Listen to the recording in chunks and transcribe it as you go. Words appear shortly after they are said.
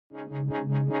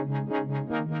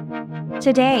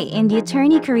Today, in the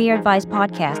Attorney Career Advice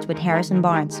podcast with Harrison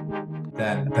Barnes.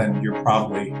 Then you're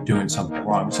probably doing something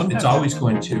wrong. It's always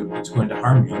going to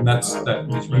harm you,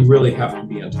 and you really have to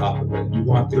be on top of it. You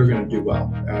want they're going to do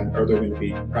well, or they're going to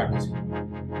be practicing.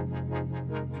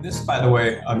 And this, by the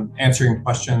way, I'm answering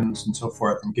questions and so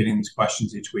forth, and getting these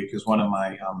questions each week is one of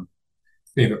my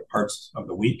favorite parts of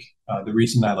the week. The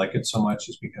reason I like it so much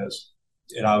is because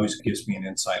it always gives me an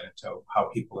insight into how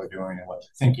people are doing and what they're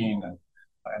thinking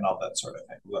and all that sort of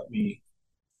thing. Let me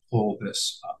pull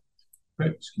this up.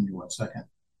 Great, just give me 1 second.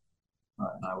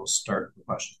 And I will start the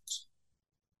questions.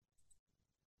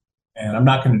 And I'm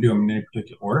not going to do them in any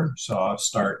particular order, so I'll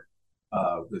start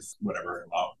with whatever,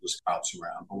 and I'll just bounce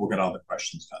around, but we'll get all the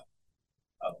questions done.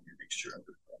 Let me make sure I'm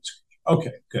good.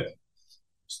 Okay, good.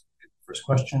 First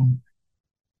question.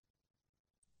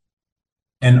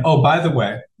 And oh, by the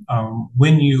way,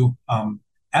 when you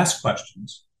ask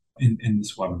questions in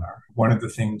this webinar, one of the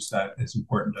things that is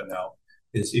important to know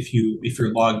is if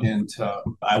you're logged into,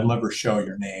 I'll never show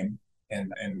your name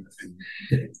in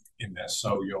this,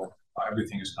 so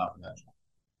everything is confidential.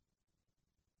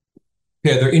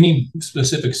 Okay, are there any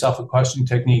specific self-questioning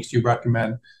techniques you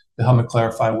recommend to help me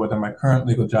clarify whether my current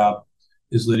legal job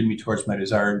is leading me towards my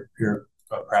desired career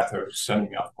path or sending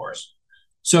me off course?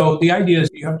 So the idea is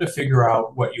you have to figure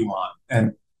out what you want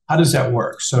and how does that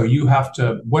work? So you have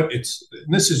to,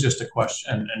 this is just a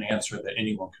question and answer that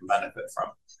anyone can benefit from.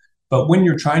 But when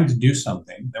you're trying to do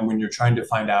something and when you're trying to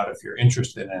find out if you're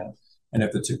interested in it and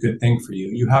if it's a good thing for you,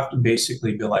 you have to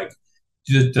basically be like,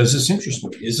 does this interest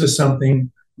me? Is this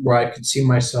something where I could see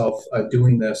myself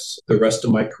doing this the rest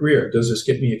of my career? Does this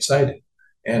get me excited?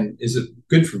 And is it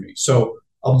good for me? So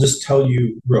I'll just tell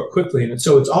you real quickly. And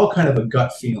so it's all kind of a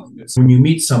gut feeling. It's when you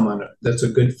meet someone that's a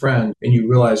good friend and you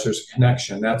realize there's a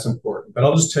connection, that's important. But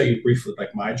I'll just tell you briefly,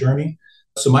 like my journey.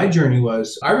 So my journey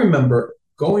was, I remember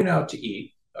going out to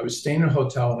eat. I was staying in a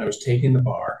hotel and I was taking the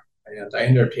bar. And I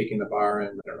ended up taking the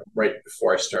bar right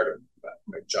before I started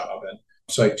my job. And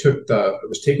so I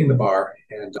was taking the bar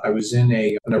and I was in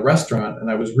a restaurant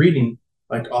and I was reading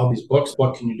like all these books.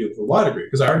 What can you do with a law degree?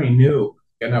 Because I already knew.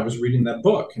 And I was reading that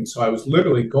book. And so I was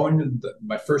literally going to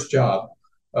my first job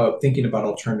thinking about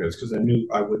alternatives because I knew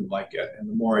I wouldn't like it. And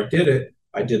the more I did it,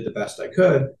 I did the best I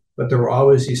could. But there were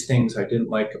always these things I didn't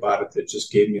like about it that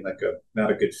just gave me not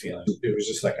a good feeling. It was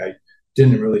just like I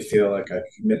didn't really feel like I could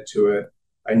commit to it.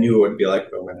 I knew it would be like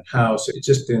if I went in house. It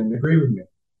just didn't agree with me.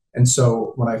 And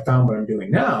so when I found what I'm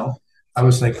doing now, I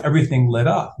was like, everything lit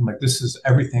up. I'm like, this is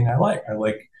everything I like. I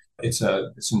like it's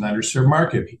an underserved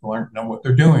market. People aren't know what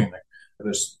they're doing.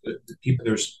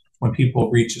 When people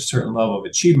reach a certain level of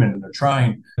achievement and they're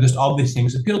trying, just all these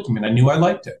things appealed to me. And I knew I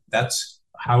liked it. That's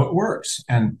how it works.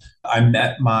 And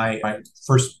I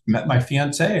first met my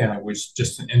fiance and it was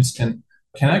just an instant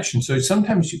connection. So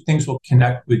sometimes things will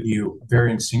connect with you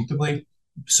very instinctively.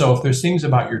 So if there's things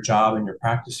about your job and your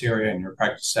practice area and your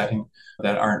practice setting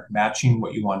that aren't matching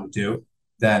what you want to do,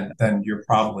 then you're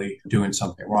probably doing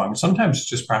something wrong. And sometimes it's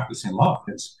just practicing law.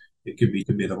 It could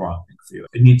be the wrong thing for you.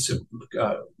 It needs to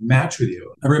match with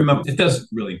you. I remember it doesn't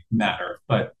really matter,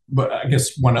 but I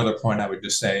guess one other point I would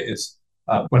just say is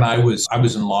when I was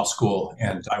in law school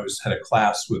and I had a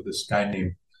class with this guy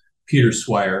named Peter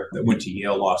Swire that went to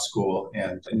Yale Law School,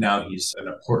 and now he's an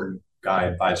important guy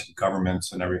advising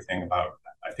governments and everything about,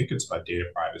 I think it's about data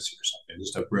privacy or something,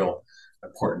 just a real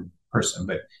important person.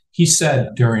 But he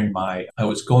said during I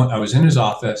was in his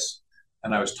office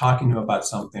and I was talking to him about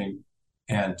something.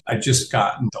 And I just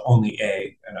gotten the only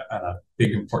A on a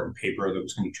big important paper that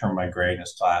was going to determine my grade in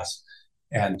his class.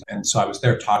 And so I was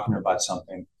there talking about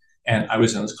something. And I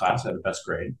was in this class, I had the best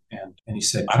grade. And he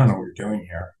said, I don't know what you're doing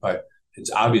here, but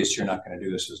it's obvious you're not going to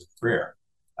do this as a career.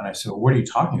 And I said, well, what are you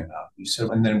talking about? He said,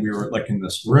 and then we were like in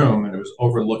this room and it was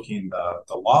overlooking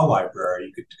the law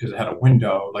library because it had a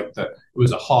window, it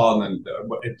was a hall, and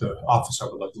then the office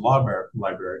overlooked the law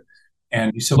library.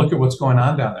 And he said, look at what's going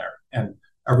on down there. And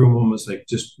everyone was like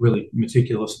just really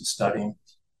meticulous and studying.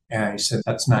 And he said,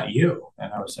 that's not you.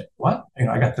 And I was like, what?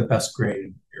 I got the best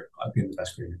grade. I've been the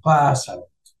best grade in your class. I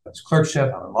was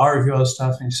clerkship. I'm a law review, all this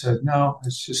stuff. And he said, no,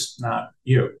 it's just not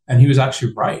you. And he was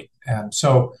actually right. And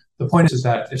so the point is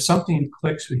that if something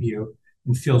clicks with you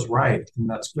and feels right, then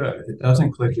that's good. If it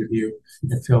doesn't click with you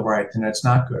and feel right, then it's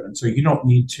not good. And so you don't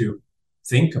need to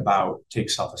take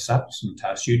self-assessment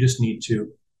tests. You just need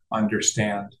to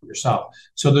understand yourself.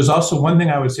 So there's also one thing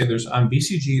I would say, there's on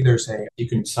BCG, you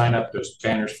can sign up, there's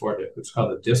banners for it. It's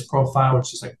called a DISC profile,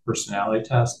 which is like a personality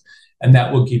test. And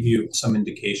that will give you some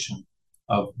indication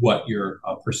of what your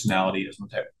personality is and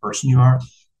what type of person you are.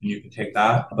 and you can take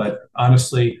that. But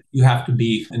honestly, you have to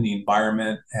be in the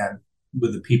environment and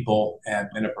with the people and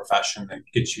in a profession that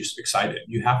gets you excited.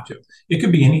 You have to. It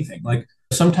could be anything. Like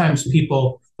sometimes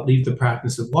people leave the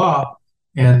practice of law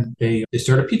and they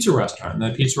start a pizza restaurant, and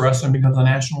the pizza restaurant becomes a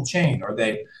national chain, or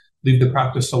they leave the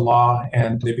practice of law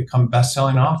and they become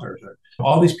best-selling authors.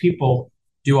 All these people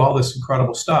do all this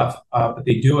incredible stuff, but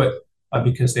they do it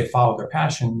because they follow their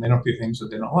passion. They don't do things that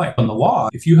they don't like. In the law,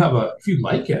 if you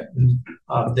like it,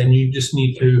 then you just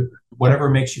need to, whatever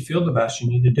makes you feel the best, you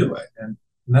need to do it. And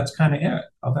that's kind of it,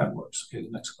 how that works. Okay,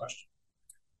 the next question.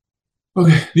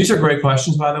 Okay, these are great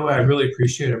questions, by the way. I really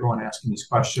appreciate everyone asking these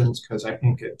questions because I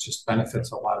think it just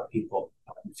benefits a lot of people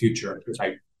in the future because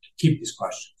I keep these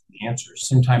questions and the answers.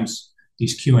 Sometimes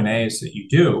these Q&As that you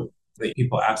do, that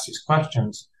people ask these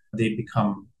questions, they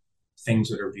become things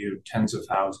that are viewed tens of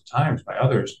thousands of times by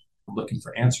others looking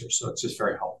for answers. So it's just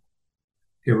very helpful.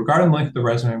 Okay, regarding the length of the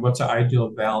resume, what's the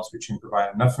ideal balance between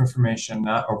providing enough information,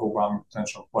 not overwhelming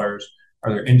potential employers?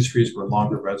 Are there industries where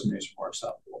longer resumes are more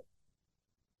acceptable?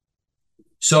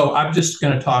 So I'm just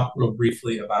going to talk real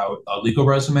briefly about a legal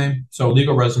resume. So a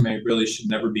legal resume really should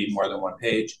never be more than one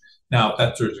page. Now,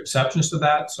 there's exceptions to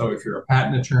that. So if you're a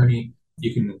patent attorney,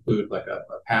 you can include like a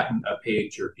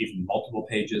page or even multiple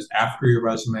pages after your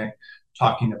resume,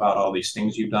 talking about all these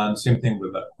things you've done. Same thing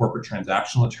with corporate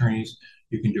transactional attorneys.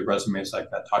 You can do resumes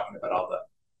like that, talking about all the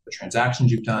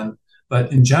transactions you've done.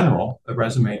 But in general, the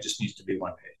resume just needs to be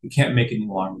one page. You can't make it any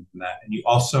longer than that. And you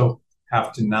also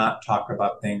have to not talk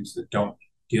about things that don't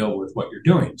deal with what you're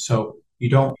doing. So you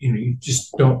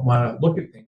just don't want to look at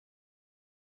things.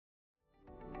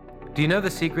 Do you know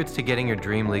the secrets to getting your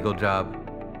dream legal job?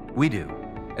 We do.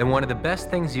 And one of the best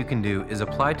things you can do is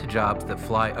apply to jobs that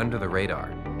fly under the radar.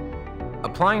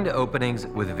 Applying to openings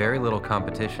with very little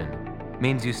competition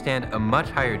means you stand a much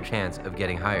higher chance of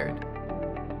getting hired.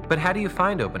 But how do you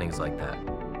find openings like that?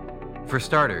 For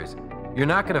starters, you're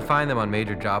not going to find them on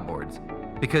major job boards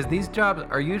because these jobs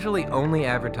are usually only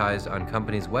advertised on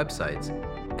companies' websites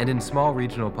and in small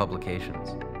regional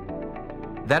publications.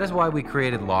 That is why we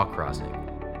created Law Crossing,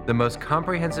 the most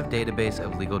comprehensive database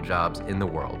of legal jobs in the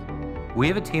world. We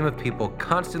have a team of people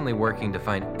constantly working to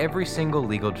find every single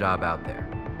legal job out there.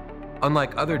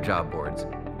 Unlike other job boards,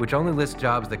 which only list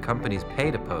jobs that companies pay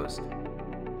to post,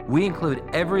 we include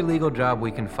every legal job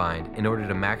we can find in order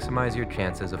to maximize your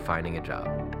chances of finding a job.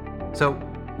 So,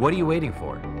 what are you waiting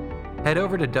for? Head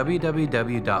over to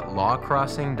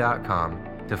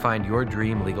www.lawcrossing.com to find your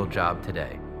dream legal job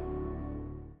today.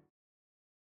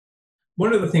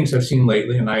 One of the things I've seen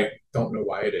lately, and I don't know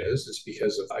why it is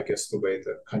because of, I guess, the way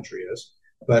the country is,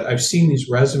 but I've seen these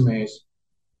resumes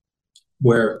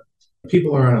where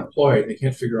people are unemployed and they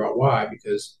can't figure out why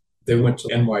because they went to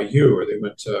NYU or they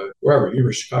went to wherever,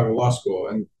 University of Chicago Law School,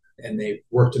 and they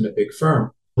worked in a big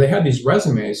firm. They have these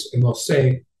resumes and they'll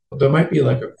say, there might be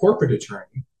like a corporate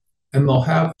attorney, and they'll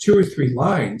have 2 or 3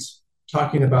 lines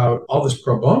talking about all this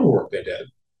pro bono work they did.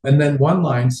 And then one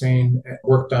line saying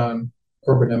worked on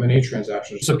corporate M&A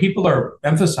transactions. So people are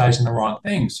emphasizing the wrong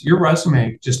things. Your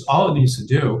resume, just all it needs to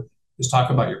do is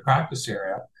talk about your practice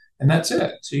area, and that's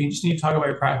it. So you just need to talk about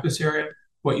your practice area,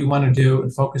 what you want to do,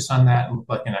 and focus on that and look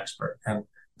like an expert. And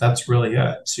that's really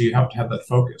it. So you have to have that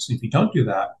focus. And if you don't do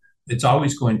that, it's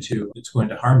going to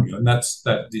harm you. And that's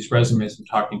these resumes I'm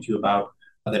talking to you about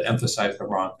that emphasize the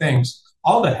wrong things.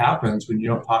 All that happens when you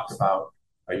don't talk about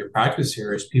your practice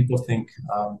areas, people think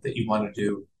that you want to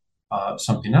do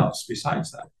something else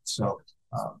besides that. So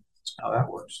that's how that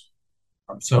works.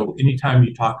 So anytime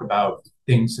you talk about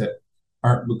things that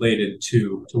aren't related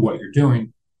to what you're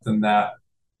doing, then that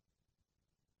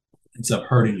ends up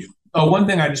hurting you. Oh, one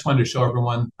thing I just wanted to show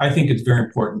everyone, I think it's very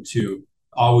important to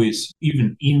always,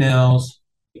 even emails,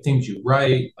 things you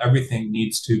write, everything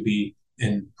needs to be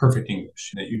in perfect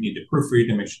English. That you need to proofread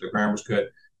and make sure the grammar's good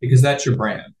because that's your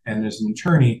brand. And as an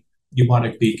attorney, you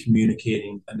want to be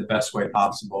communicating in the best way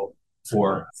possible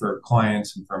for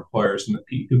clients and for employers, and the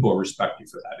people will respect you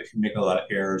for that. If you make a lot of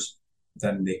errors,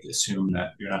 then they assume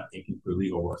that you're not thinking through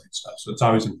legal work and stuff. So it's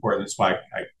always important. That's why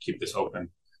I keep this open,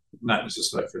 not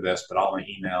necessarily for this, but all my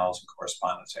emails and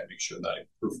correspondence, I make sure that I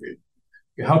proofread.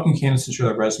 How can candidates ensure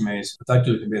that resumes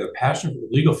effectively convey their passion for the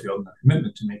legal field and their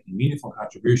commitment to making a meaningful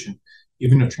contribution,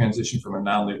 even a transition from a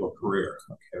non-legal career?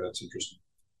 Okay, that's interesting.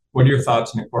 What are your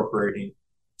thoughts on incorporating?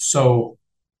 So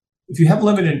if you have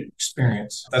limited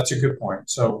experience, that's a good point.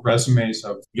 So resumes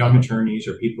of young attorneys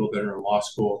or people that are in law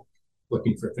school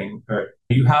looking for things,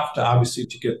 you have to obviously,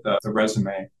 to get the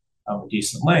resume a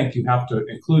decent length, you have to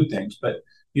include things, but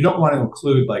you don't want to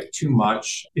include like too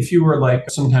much. If you were like,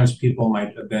 sometimes people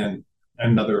might have been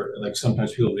another, like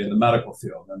sometimes people be in the medical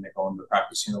field and they go into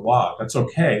practicing the law. That's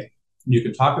okay. You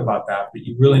can talk about that, but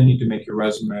you really need to make your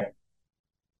resume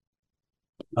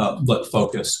look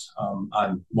focused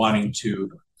on wanting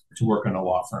to work in a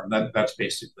law firm. That's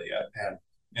basically it.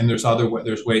 And there's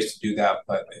ways to do that.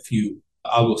 But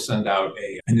I will send out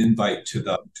an invite to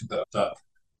the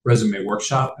resume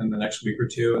workshop in the next week or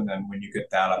two. And then when you get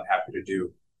that, I'm happy to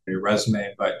do your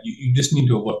resume. But you just need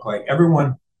to look like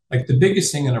everyone. Like the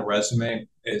biggest thing in a resume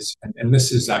is, and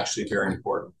this is actually very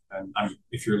important. And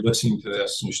if you're listening to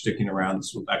this and you're sticking around,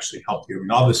 this will actually help you.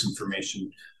 And all this information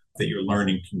that you're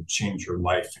learning can change your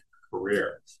life and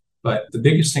career. But the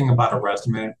biggest thing about a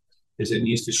resume is it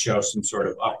needs to show some sort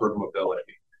of upward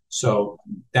mobility. So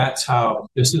that's how,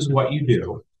 this is what you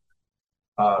do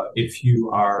if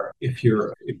you're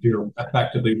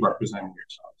effectively representing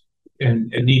yourself.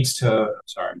 And it needs to,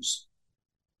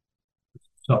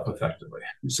 self-effectively.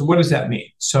 So what does that mean?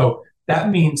 So that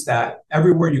means that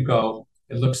everywhere you go,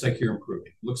 it looks like you're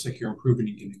improving. It looks like you're improving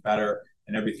and getting better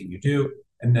in everything you do.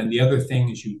 And then the other thing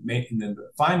is and then the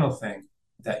final thing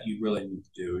that you really need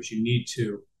to do is you need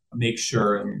to make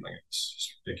sure, it's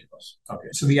just ridiculous. Okay,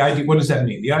 so the idea, what does that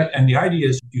mean? The idea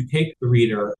is you take the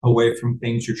reader away from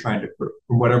things you're trying to prove,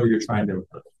 from whatever you're trying to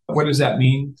improve. What does that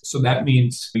mean? So that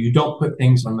means you don't put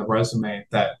things on the resume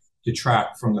that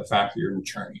detract from the fact that you're an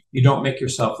attorney. You don't make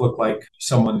yourself look like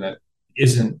someone that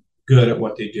isn't good at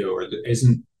what they do, or that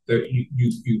isn't.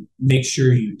 You make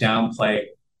sure you downplay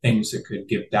things that could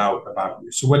give doubt about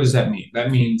you. So what does that mean?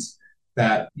 That means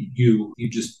that you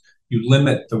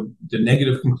limit the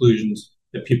negative conclusions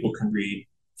that people can read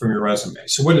from your resume.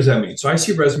 So what does that mean? So I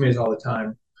see resumes all the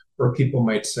time where people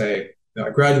might say, I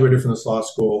graduated from this law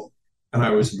school and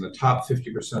I was in the top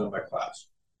 50% of my class.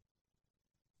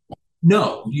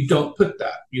 No, you don't put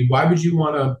that. Why would you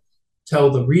want to tell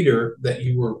the reader that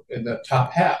you were in the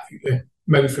top half?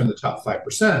 Maybe from the top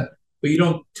 5%, but you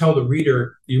don't tell the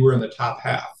reader you were in the top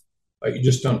half. You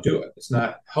just don't do it. It's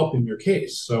not helping your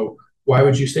case. So why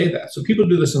would you say that? So people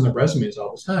do this in their resumes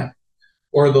all the time.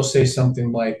 Or they'll say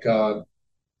something like, I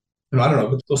don't know,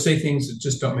 but they'll say things that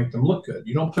just don't make them look good.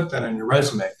 You don't put that on your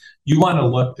resume. You want to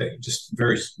look that you're just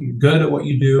very good at what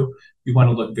you do. You want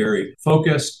to look very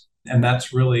focused, and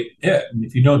that's really it. And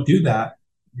if you don't do that,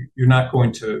 you're not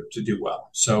going to do well.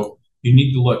 So you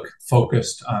need to look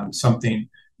focused on something.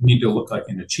 You need to look like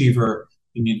an achiever.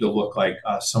 You need to look like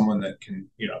someone that can,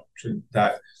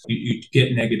 that you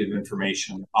get negative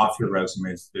information off your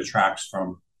resume that detracts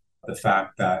from the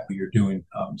fact that you're doing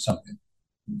something.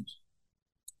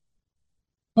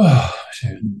 Oh,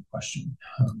 question.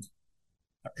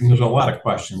 There's a lot of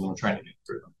questions. I'm trying to get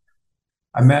through them.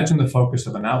 I imagine the focus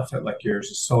of an outfit like yours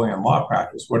is solely on law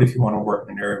practice. What if you want to work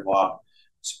in an area of law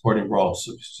supporting roles?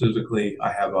 So specifically,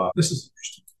 this is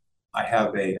interesting. I'm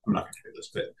not going to do this,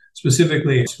 but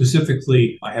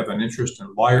specifically, I have an interest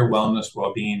in lawyer wellness,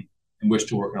 well-being, and wish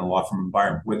to work in a law firm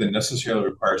environment. Would it necessarily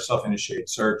require self-initiated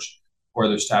search or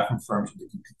other staffing firms we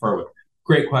can confer with?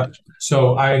 Great question.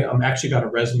 So I actually got a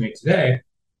resume today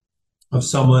of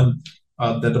someone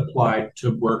that applied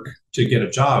to get a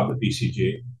job with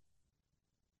BCG.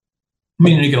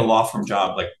 To get a law firm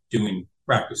job, like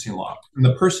practicing law. And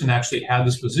the person actually had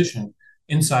this position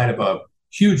inside of a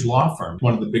huge law firm,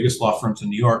 one of the biggest law firms in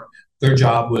New York. Their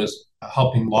job was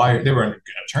helping lawyers. They were an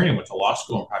attorney, went to law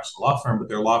school and practiced a law firm, but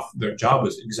their job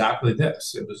was exactly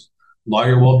this. It was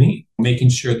lawyer well-being, making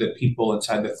sure that people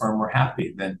inside the firm were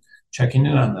happy, then checking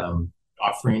in on them,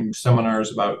 offering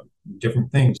seminars about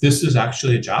different things. This is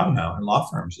actually a job now in law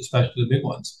firms, especially the big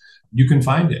ones. You can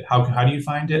find it. How do you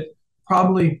find it?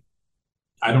 Probably,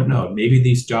 I don't know. Maybe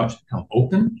these jobs become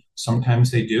open.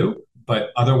 Sometimes they do, but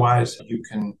otherwise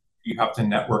you have to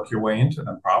network your way into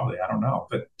them. Probably, I don't know,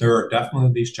 but there are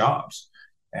definitely these jobs,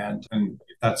 and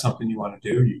if that's something you want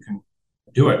to do, you can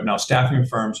do it. Now, staffing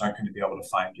firms aren't going to be able to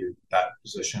find you that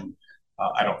position.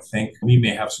 I don't think. We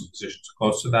may have some positions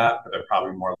close to that, but they're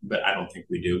probably more. But I don't think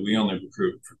we do. We only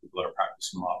recruit for people that are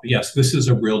practicing law. But yes, this is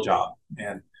a real job,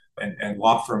 and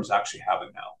law firms actually have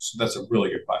it now. So that's a really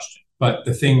good question. But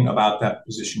the thing about that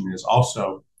position is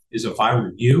if I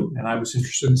were you and I was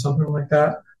interested in something like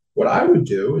that, what I would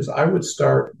do is I would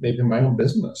start maybe my own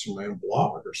business or my own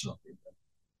blog or something.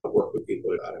 Work with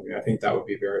people. I think that would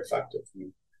be very effective.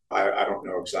 I don't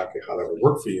know exactly how that would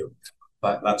work for you,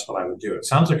 but that's what I would do. It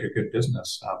sounds like a good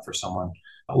business for someone.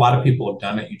 A lot of people have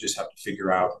done it. You just have to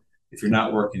figure out, if you're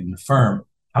not working in a firm,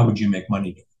 how would you make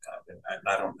money doing that? And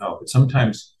I don't know. But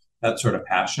sometimes that sort of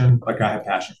passion, like I have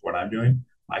passion for what I'm doing,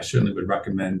 I certainly would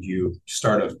recommend you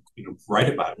start write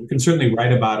about it. You can certainly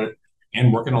write about it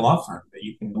and work in a law firm.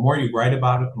 The more you write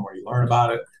about it, the more you learn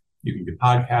about it. You can do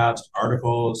podcasts,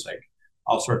 articles,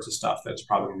 all sorts of stuff that's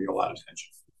probably going to get a lot of attention.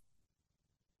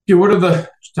 Okay, what are the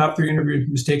top 3 interview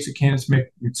mistakes that candidates make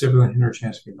significantly hinder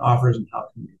chance of getting offers, and how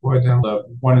can we avoid them?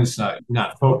 One is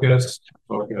not focused,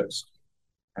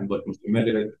 and looking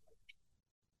committed.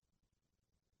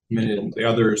 The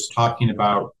other is talking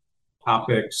about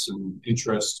topics and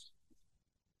interests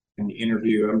in the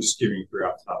interview. I'm just giving you 3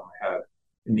 off the top of my head.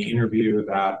 In the interview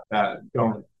that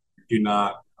do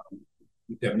not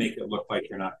that make it look like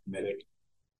you're not committed.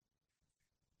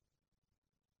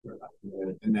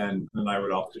 And then I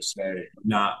would also say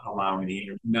not allowing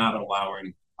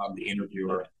the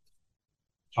interviewer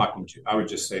talking to. I would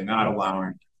just say not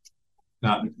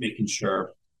making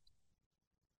sure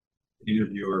the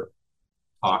interviewer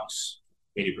talks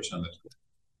 80% of the time.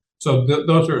 So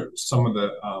those are some of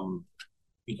the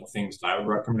things that I would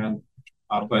recommend.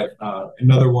 But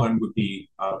another one would be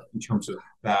in terms of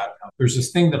that. There's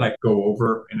this thing that I go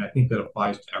over, and I think that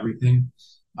applies to everything.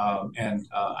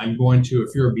 I'm going to,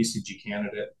 if you're a BCG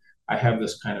candidate, I have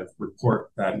this kind of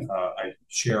report that I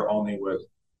share only with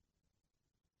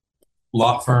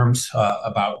law firms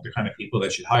about the kind of people they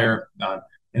should hire.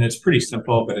 And it's pretty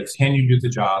simple, but it's, can you do the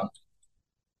job?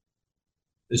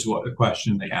 Is what the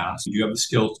question they ask. Do you have the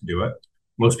skills to do it?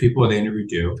 Most people at the interview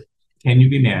do. Can you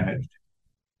be managed?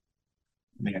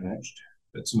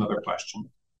 That's another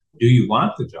question. Do you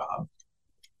want the job?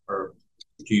 Or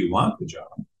do you want the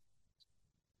job?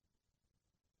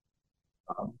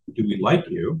 Do we like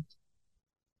you?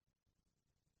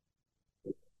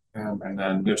 And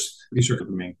then these are the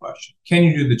main questions. Can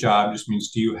you do the job? Just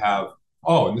means, do you have,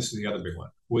 and this is the other big one.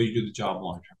 Will you do the job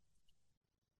long term?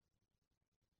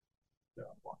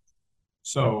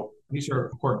 So these are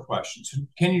important questions.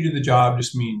 Can you do the job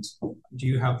just means, do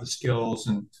you have the skills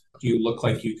and do you look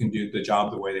like you can do the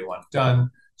job the way they want it done?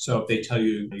 So if they tell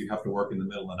you you have to work in the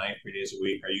middle of the night 3 days a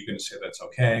week, are you going to say that's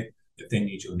okay? If they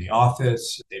need you in the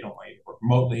office, if they don't want you to work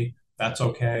remotely, that's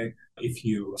okay. If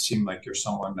you seem like you're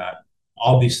someone that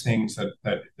all these things that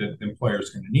the employer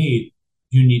is going to need,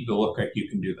 you need to look like you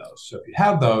can do those. So if you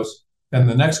have those, then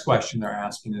the next question they're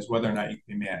asking is whether or not you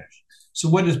can be managed. So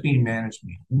what does being managed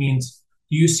mean? It means,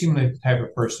 do you seem like the type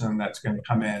of person that's going to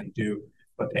come in and do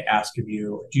what they ask of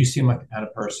you? Do you seem like the kind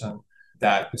of person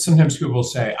that sometimes people will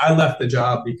say, I left the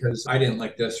job because I didn't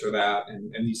like this or that.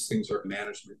 And these things are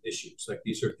management issues. Like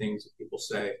these are things that people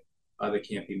say they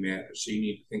can't be managed. So you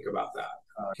need to think about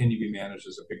that. Can you be managed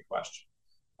is a big question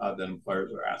that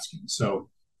employers are asking. So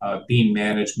being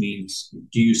managed means,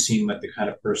 do you seem like the kind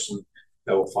of person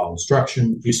that will follow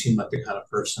instruction? Do you seem like the kind of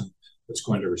person that's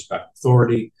going to respect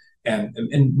authority? And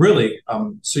really,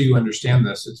 so you understand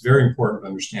this, it's very important to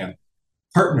understand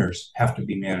partners have to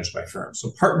be managed by firms.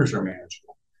 So partners are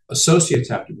manageable. Associates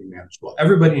have to be manageable.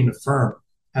 Everybody in the firm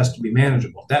has to be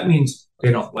manageable. That means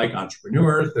they don't like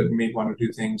entrepreneurs that may want to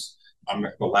do things. I'm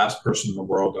the last person in the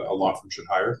world a law firm should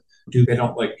hire. They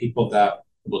don't like people that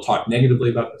will talk negatively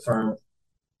about the firm.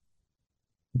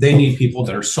 They need people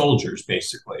that are soldiers,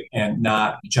 basically, and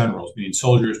not generals. Meaning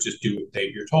soldiers just do what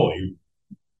you're told. You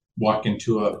walk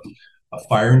into a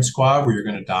firing squad where you're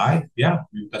going to die. Yeah,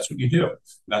 that's what you do.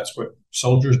 That's what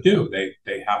soldiers do.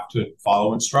 They have to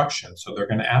follow instructions. So they're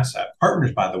going to ask that.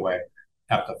 Partners, by the way,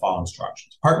 have to follow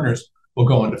instructions. Partners will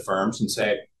go into firms and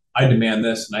say, I demand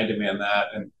this and I demand that,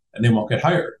 and they won't get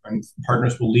hired. And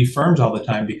partners will leave firms all the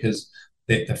time because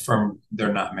the firm,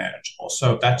 they're not manageable.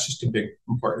 So that's just a big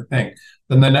important thing.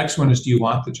 Then the next one is, do you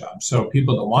want the job? So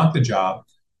people that want the job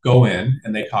go in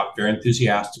and they talk very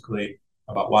enthusiastically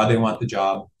about why they want the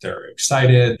job. They're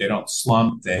excited. They don't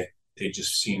slump. They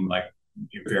just seem like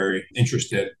you're very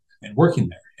interested in working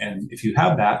there. And if you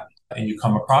have that and you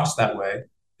come across that way,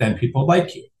 then people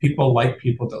like you. People like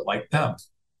people that like them.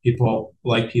 People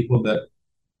like people that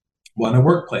want to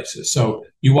work places. So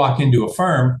you walk into a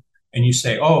firm and you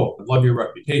say, oh, I love your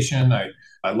reputation.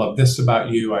 I love this about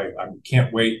you. I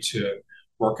can't wait to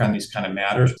work on these kind of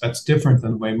matters. That's different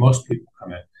than the way most people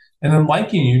come in. And then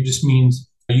liking you just means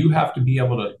you have to be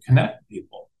able to connect with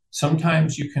people.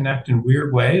 Sometimes you connect in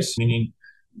weird ways, meaning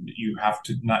you have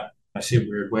to not, I say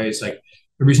weird ways, like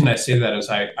the reason I say that is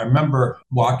I remember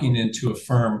walking into a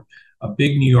firm, a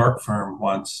big New York firm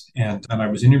once, and I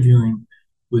was interviewing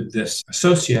with this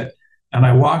associate, and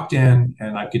I walked in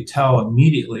and I could tell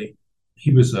immediately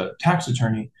he was a tax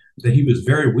attorney, that he was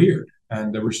very weird.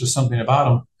 And there was just something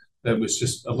about him that was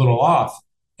just a little off.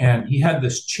 And he had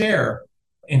this chair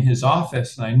in his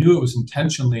office, and I knew it was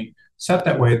intentionally set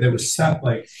that way, that was set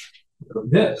like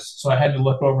this. So I had to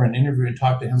look over an interview and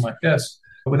talk to him like this.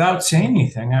 But without saying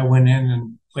anything, I went in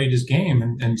and played his game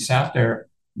and sat there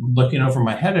looking over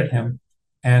my head at him.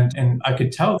 And I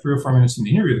could tell 3 or 4 minutes in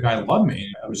the interview, the guy loved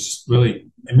me. I was just really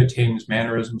imitating his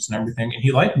mannerisms and everything. And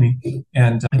he liked me.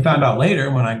 And I found out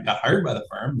later when I got hired by the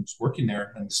firm, I was working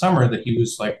there in the summer, that he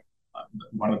was like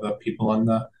one of the people on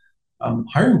the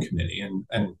hiring committee.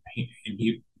 And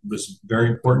he was very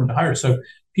important to hire. So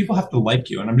people have to like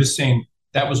you. And I'm just saying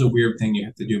that was a weird thing you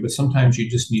have to do. But sometimes you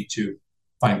just need to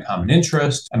find common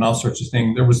interest and all sorts of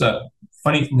things. There was a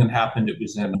funny thing that happened. It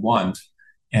was in one,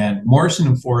 and Morrison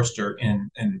and Foerster in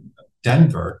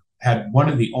Denver had one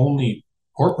of the only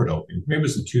corporate openings. Maybe it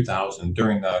was in 2000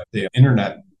 during the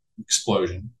internet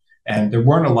explosion. And there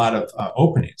weren't a lot of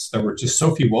openings. There were just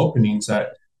so few openings that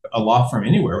a law firm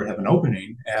anywhere would have an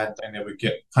opening, and they would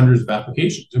get hundreds of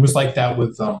applications. It was like that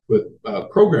with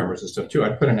programmers and stuff too.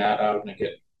 I'd put an ad out and I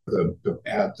get the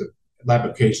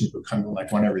applications would come in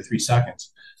like one every 3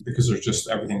 seconds because there's just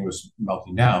everything was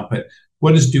melting down. But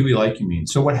what does do we like you mean?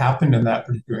 So what happened in that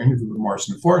particular interview with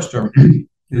Morrison and Foerster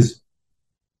is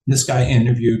this guy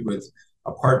interviewed with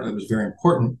a partner that was very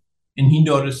important, and he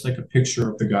noticed like a picture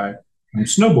of the guy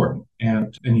snowboarding,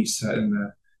 and he said,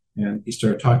 and he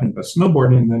started talking about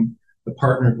snowboarding, and then the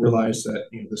partner realized that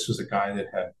this was a guy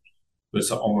that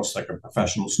was almost like a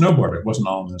professional snowboarder. It wasn't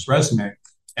all in his resume,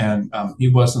 and he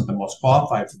wasn't the most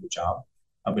qualified for the job,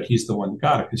 but he's the one that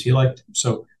got it because he liked him.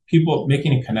 So people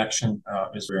making a connection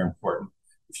is very important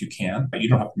if you can. You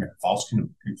don't have to make a false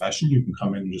confession. You can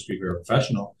come in and just be very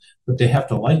professional, but they have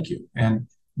to like you. And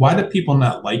why do people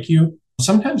not like you?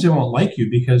 Sometimes they won't like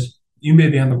you because you may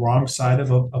be on the wrong side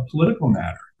of a political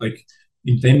matter. Like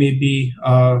they may be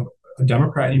a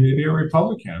Democrat, you may be a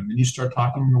Republican, and you start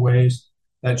talking in ways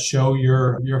that show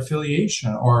your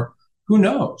affiliation, or who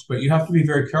knows, but you have to be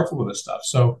very careful with this stuff.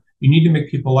 So you need to make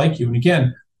people like you. And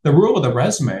again, the rule of the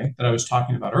resume that I was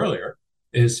talking about earlier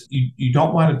is you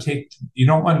don't want to take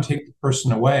the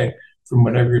person away from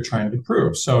whatever you're trying to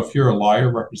prove. So if you're a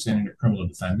lawyer representing a criminal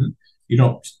defendant, you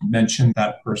don't mention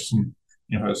that person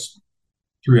has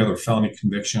 3 other felony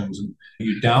convictions, and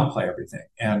you downplay everything.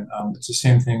 And it's the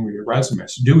same thing with your resume.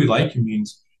 So do we like you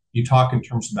means you talk in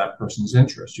terms of that person's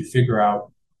interest. You figure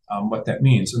out what that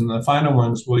means. And the final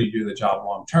one is, will you do the job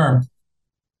long term?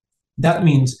 That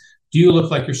means, do you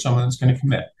look like you're someone that's going to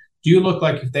commit? Do you look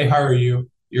like if they hire you,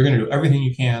 you're going to do everything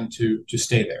you can to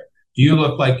stay there? Do you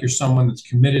look like you're someone that's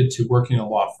committed to working in a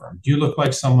law firm? Do you look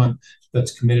like someone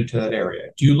that's committed to that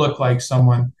area? Do you look like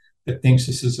someone that thinks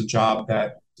this is a job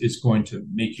that is going to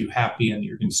make you happy and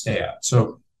you're going to stay at?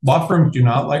 So law firms do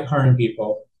not like hiring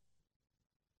people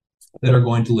that are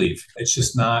going to leave. It's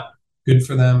just not good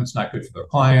for them. It's not good for their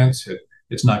clients.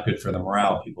 It's not good for the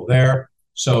morale of people there.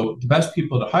 So the best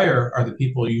people to hire are the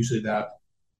people usually that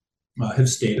have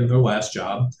stayed in their last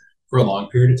job for a long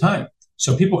period of time.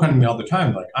 So people come to me all the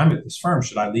time, like, I'm at this firm.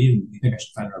 Should I leave? You think I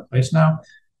should find another place now?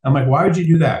 I'm like, why would you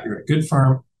do that? You're a good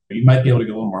firm. You might be able to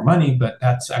get a little more money, but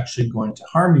that's actually going to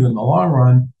harm you in the long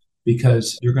run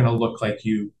because you're going to look like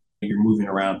you're moving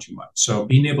around too much. So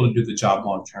being able to do the job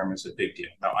long term is a big deal.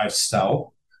 Now, I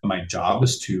sell. My job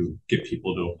is to get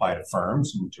people to apply to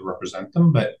firms and to represent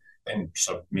them. And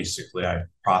so basically I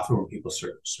profit when people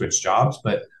switch jobs.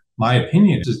 But my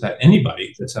opinion is that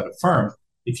anybody that's at a firm,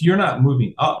 if you're not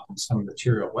moving up in some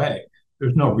material way,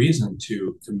 there's no reason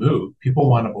to move. People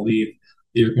want to believe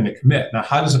that you're going to commit. Now,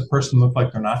 how does a person look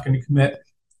like they're not going to commit?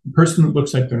 The person that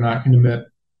looks like they're not going to commit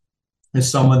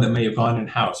is someone that may have gone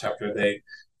in-house after they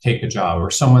take a job,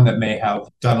 or someone that may have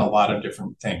done a lot of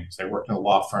different things. They worked in a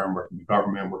law firm, worked in the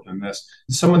government, worked in this.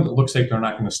 Someone that looks like they're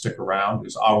not going to stick around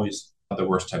is always the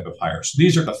worst type of hire. So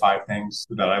these are the 5 things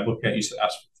that I look at. You said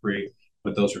ask for 3,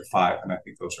 but those are 5, and I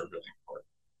think those are really important.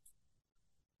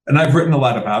 And I've written a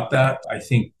lot about that. I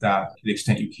think that to the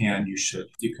extent you can,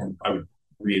 I would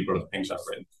read one of the things I've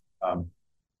written.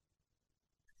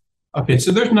 Okay,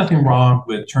 so there's nothing wrong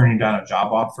with turning down a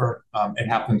job offer. It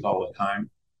happens all the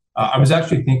time. I was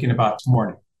actually thinking about this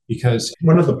morning because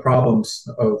one of the problems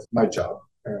of my job,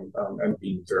 and I'm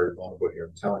being very vulnerable here,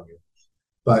 I'm telling you,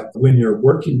 but when you're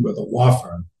working with a law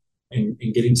firm and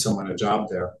getting someone a job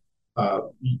there,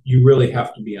 you really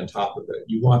have to be on top of it.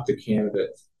 You want the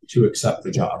candidate to accept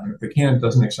the job. And if the candidate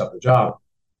doesn't accept the job,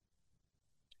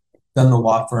 then the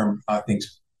law firm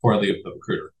thinks poorly of the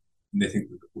recruiter. And they think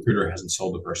the recruiter hasn't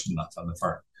sold the person enough on the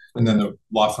firm. And then the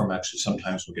law firm actually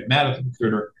sometimes will get mad at the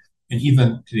recruiter, and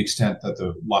even to the extent that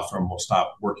the law firm will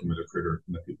stop working with the recruiter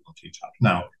and the people don't take jobs.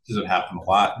 Now, does it happen a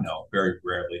lot? No, very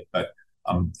rarely, but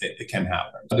it can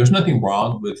happen. There's nothing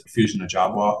wrong with refusing a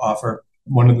job offer.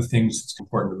 One of the things that's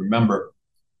important to remember,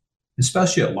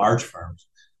 especially at large firms,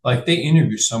 like they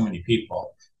interview so many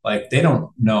people, like they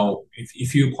don't know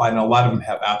if you apply, and a lot of them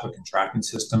have applicant tracking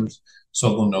systems, so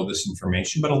they'll know this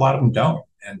information, but a lot of them don't.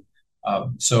 And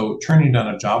so turning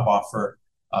down a job offer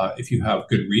If you have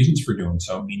good reasons for doing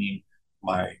so, meaning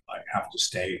I have to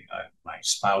stay, my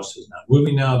spouse is not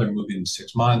moving now, they're moving in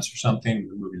 6 months or something,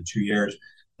 they're moving in 2 years,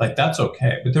 like that's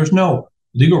okay. But there's no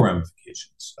legal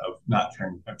ramifications of not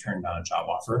turning down a job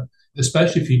offer,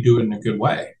 especially if you do it in a good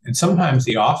way. And sometimes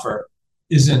the offer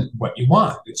isn't what you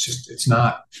want. It's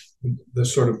not the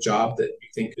sort of job that you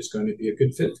think is going to be a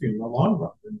good fit for you in the long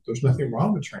run. And there's nothing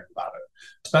wrong with turning about it,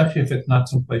 especially if it's not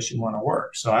someplace you want to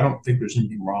work. So I don't think there's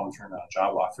anything wrong with turning down a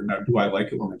job offer. Now, do I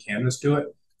like it when the candidates do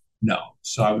it? No.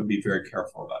 So I would be very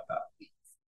careful about that.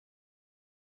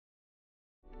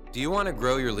 Do you want to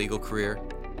grow your legal career?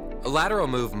 A lateral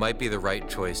move might be the right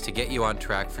choice to get you on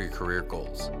track for your career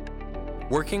goals.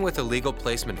 Working with a legal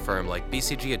placement firm like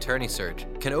BCG Attorney Search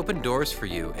can open doors for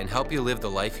you and help you live the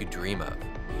life you dream of.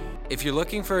 If you're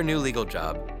looking for a new legal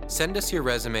job, send us your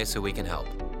resume so we can help.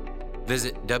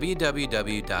 Visit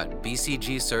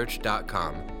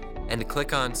www.bcgsearch.com and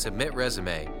click on Submit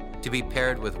Resume to be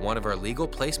paired with one of our legal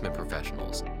placement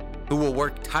professionals who will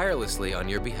work tirelessly on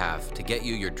your behalf to get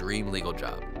you your dream legal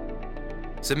job.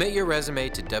 Submit your resume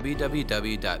to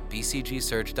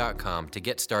www.bcgsearch.com to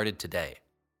get started today.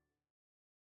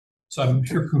 So I'm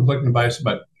sure conflicting advice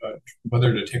about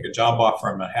whether to take a job offer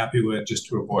I'm not happy with just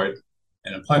to avoid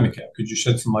an employment gap. Could you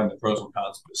shed some light on the pros and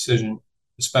cons of the decision,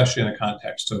 especially in the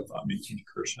context of maintaining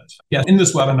career-sense? Yeah, in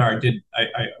this webinar,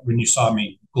 I when you saw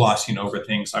me glossing over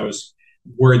things, I was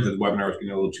worried that the webinar was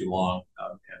getting a little too long,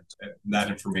 and that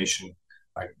information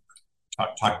I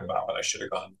talked about, but I should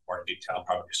have gone more in detail,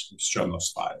 probably just shown those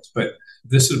slides. But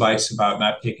this advice about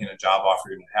not taking a job offer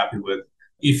you're not happy with,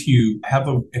 if you have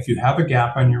a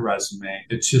gap on your resume,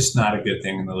 it's just not a good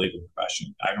thing in the legal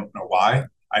profession. I don't know why.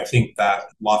 I think that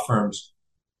law firms,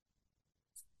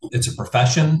 it's a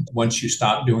profession. Once you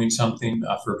stop doing something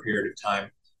for a period of time,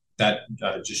 that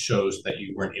just shows that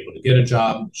you weren't able to get a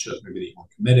job. It shows maybe that you weren't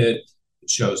committed. It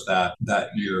shows that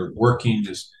you're working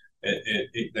that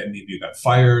maybe you got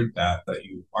fired, that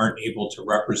you aren't able to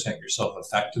represent yourself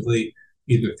effectively,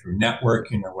 either through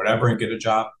networking or whatever, and get a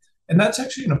job. And that's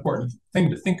actually an important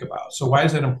thing to think about. So why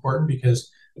is that important? Because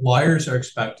lawyers are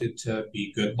expected to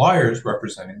be good lawyers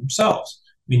representing themselves,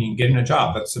 meaning getting a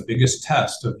job. That's the biggest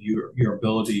test of your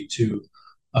ability to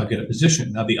get a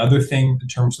position. Now, the other thing in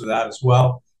terms of that as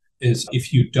well is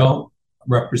if you don't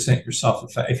represent yourself,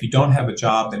 if you don't have a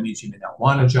job, that means you may not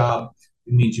want a job.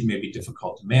 It means you may be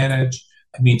difficult to manage.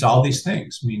 It means all these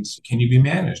things. It means, can you be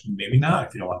managed? Maybe not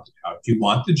if you don't want the job. Do you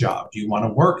want the job? Do you want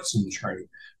to work as an attorney?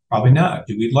 Probably not.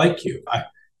 Do we like you?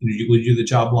 Would you do the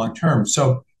job long term?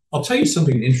 So I'll tell you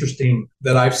something interesting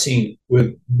that I've seen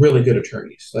with really good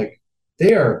attorneys. Like,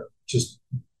 they are just,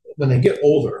 when they get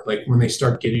older, like when they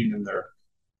start getting in their,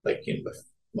 like, in the,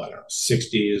 I don't know,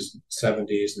 60s,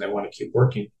 70s, and they want to keep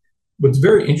working, what's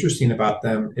very interesting about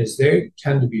them is they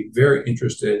tend to be very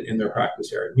interested in their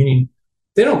practice area, meaning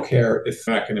they don't care if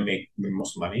they're not going to make the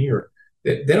most money, or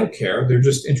they don't care. They're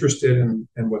just interested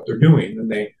in what they're doing, and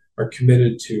they are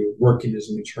committed to working as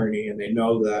an attorney, and they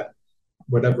know that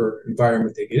whatever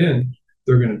environment they get in,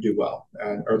 they're going to do well,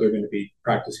 or they're going to be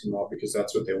practicing law because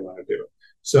that's what they want to do.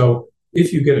 So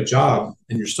if you get a job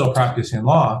and you're still practicing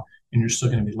law and you're still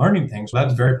going to be learning things, well,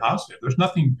 that's very positive. There's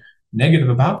nothing negative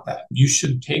about that. You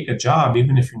should take a job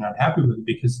even if you're not happy with it,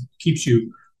 because it keeps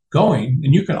you going,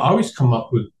 and you can always come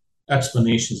up with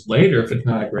explanations later if it's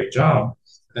not a great job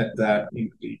that you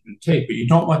take, but you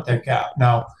don't want that gap.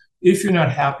 Now, if you're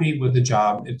not happy with the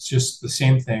job, it's just the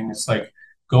same thing. It's like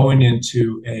going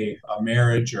into a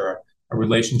marriage or a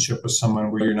relationship with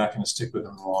someone where you're not going to stick with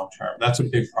them in the long term. That's a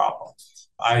big problem.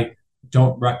 I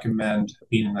don't recommend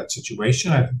being in that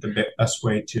situation. I think the best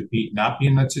way to not be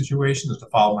in that situation is to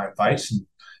follow my advice and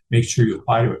make sure you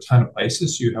apply to a ton of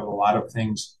places so you have a lot of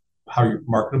things, how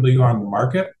marketable you are on the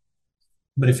market.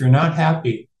 But if you're not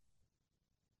happy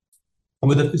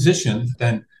with a position,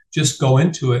 then just go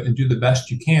into it and do the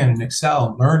best you can and excel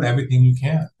and learn everything you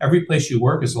can. Every place you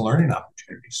work is a learning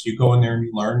opportunity. So you go in there and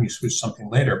you learn, you switch something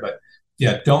later. But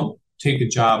yeah, don't take a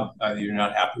job that you're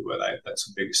not happy with. That's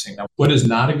the biggest thing. Now, what is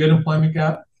not a good employment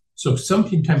gap? So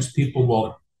sometimes people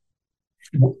will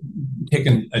take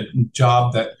a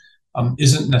job that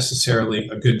isn't necessarily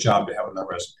a good job to have on their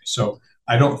resume. So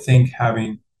I don't think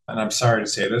having, and I'm sorry to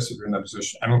say this if you're in that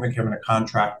position, I don't think having a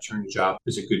contract attorney job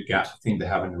is a good thing to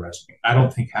have in your resume. I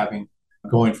don't think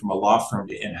going from a law firm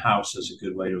to in-house is a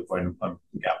good way to avoid an employment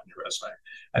gap in your resume.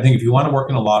 I think if you want to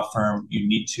work in a law firm, you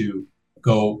need to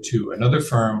go to another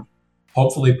firm,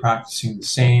 hopefully practicing the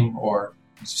same or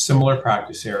similar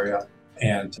practice area,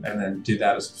 and then do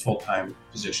that as a full-time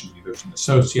position, either as an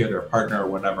associate or a partner or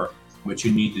whatever. But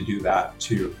you need to do that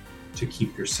to to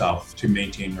keep yourself, to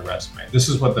maintain your resume. This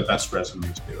is what the best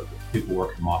resumes do, people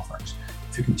work in law firms.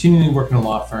 If you continually work in a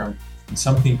law firm and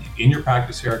something in your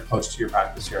practice area, close to your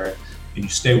practice area, and you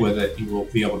stay with it, you will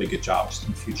be able to get jobs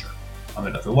in the future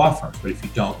at other law firms. But if you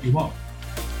don't, you won't.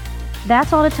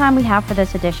 That's all the time we have for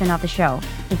this edition of the show.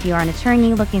 If you are an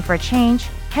attorney looking for a change,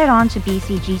 head on to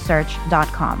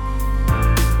bcgsearch.com.